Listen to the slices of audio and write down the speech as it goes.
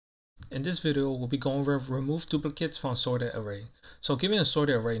In this video, we'll be going over remove duplicates from a sorted array. So given a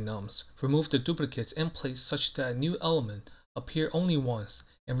sorted array nums, remove the duplicates in place such that a new element appear only once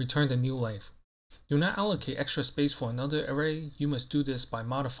and return the new length. Do not allocate extra space for another array. You must do this by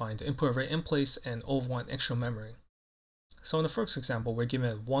modifying the input array in place and overrun extra memory. So in the first example, we're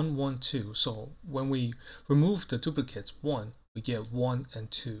given 1, 1, 2. So when we remove the duplicates 1, we get 1 and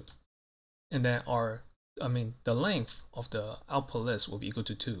 2. And then the length of the output list will be equal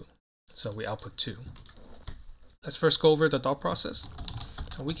to 2. So we output 2. Let's first go over the thought process.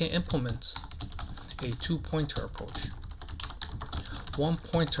 And we can implement a two-pointer approach. One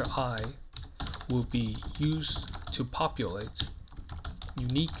pointer I will be used to populate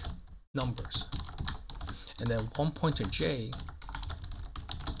unique numbers. And then one pointer j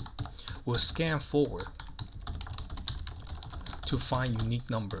will scan forward to find unique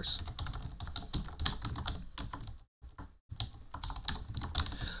numbers.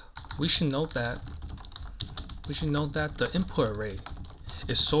 We should note that the input array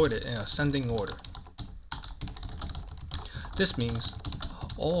is sorted in ascending order. This means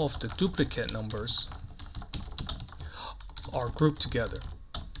all of the duplicate numbers are grouped together.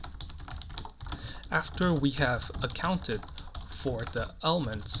 After we have accounted for the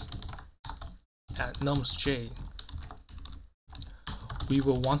elements at nums j, we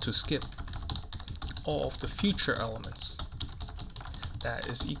will want to skip all of the future elements that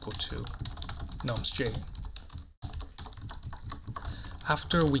is equal to nums j.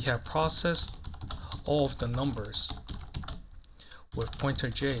 After we have processed all of the numbers with pointer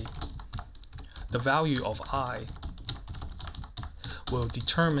j, the value of I will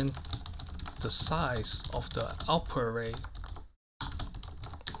determine the size of the output array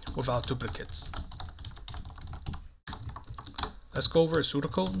without duplicates. Let's go over a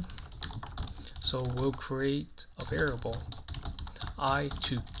pseudocode. So we'll create a variable I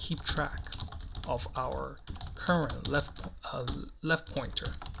to keep track of our current left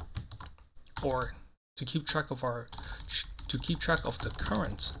pointer, or to keep track of the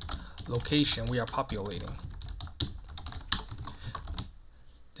current location we are populating.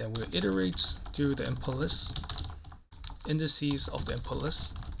 Then we'll iterate through the input list, indices of the input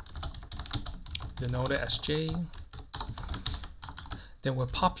list, denoted as j. Then we'll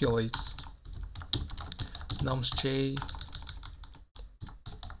populate nums j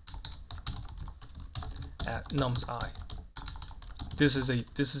at nums I. This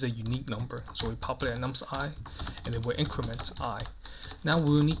is a unique number, so we populate nums I, and then we'll increment I. Now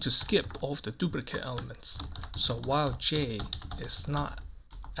we will need to skip all of the duplicate elements. So while j is not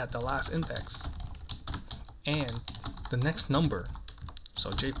at the last index, and the next number,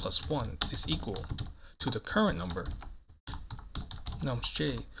 so j plus 1, is equal to the current number, nums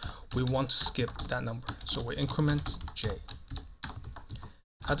j, we want to skip that number, so we increment j.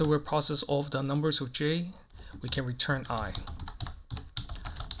 After we process all of the numbers of j, we can return I,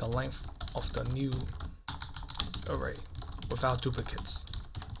 the length of the new array, without duplicates.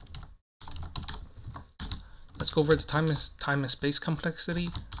 Let's go over the time and space complexity.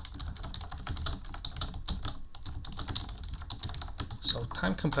 So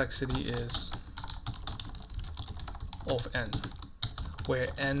time complexity is O of n, where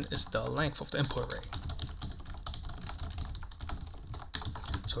n is the length of the input array.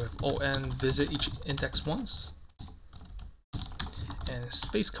 So if on visit each index once, and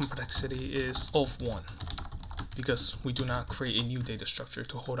space complexity is O of 1, because we do not create a new data structure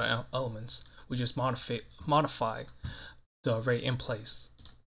to hold our elements, we just modify the array in place.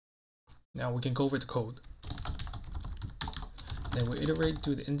 Now we can go over the code. Then we iterate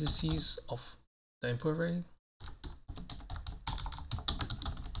through the indices of the input array.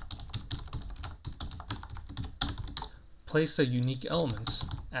 Place the unique elements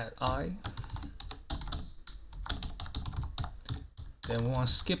at I. Then we want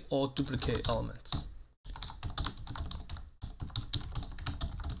to skip all duplicate elements.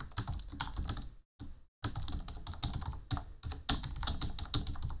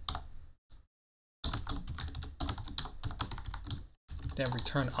 Then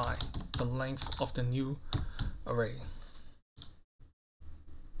return I, the length of the new array.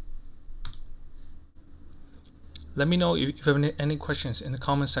 Let me know if you have any questions in the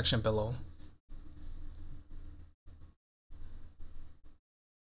comment section below.